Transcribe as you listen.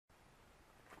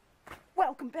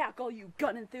Welcome back, all you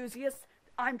gun enthusiasts.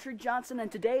 I'm Trey Johnson,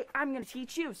 and today I'm going to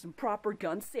teach you some proper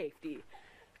gun safety.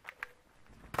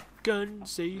 Gun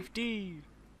safety.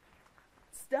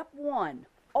 Step 1.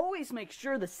 Always make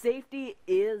sure the safety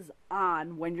is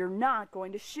on when you're not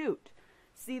going to shoot.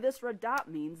 See, this red dot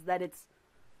means that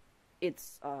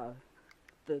the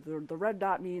red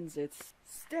dot means it's.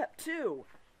 Step 2.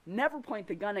 Never point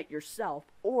the gun at yourself,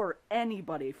 or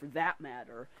anybody for that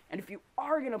matter. And if you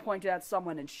are going to point it at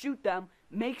someone and shoot them,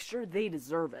 make sure they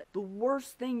deserve it. The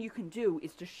worst thing you can do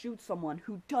is to shoot someone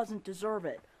who doesn't deserve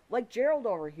it. Like Gerald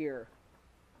over here.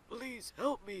 Please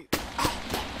help me.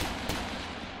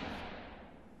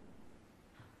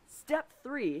 Step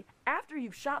 3. After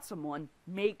you've shot someone,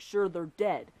 make sure they're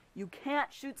dead. You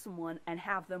can't shoot someone and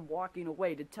have them walking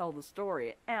away to tell the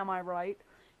story. Am I right?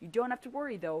 You don't have to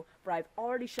worry though, for I've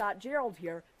already shot Gerald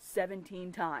here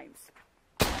 17 times.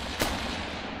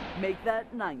 Make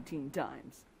that 19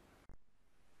 times.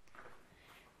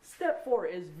 Step 4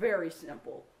 is very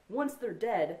simple. Once they're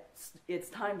dead, it's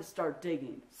time to start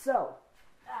digging. So,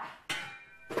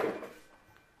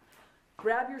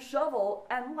 grab your shovel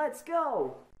and let's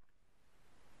go!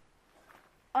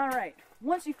 Alright,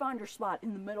 once you find your spot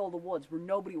in the middle of the woods where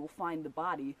nobody will find the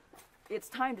body, it's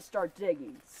time to start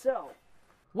digging. So,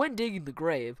 when digging the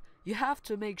grave, you have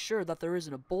to make sure that there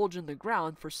isn't a bulge in the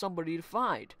ground for somebody to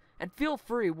find. And feel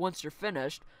free, once you're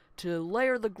finished, to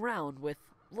layer the ground with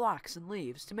rocks and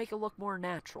leaves to make it look more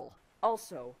natural.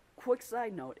 Also, quick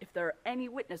side note, if there are any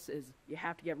witnesses, you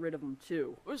have to get rid of them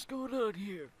too. What's going on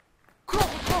here?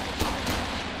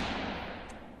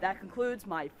 That concludes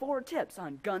my 4 tips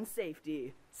on gun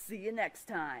safety. See you next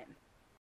time.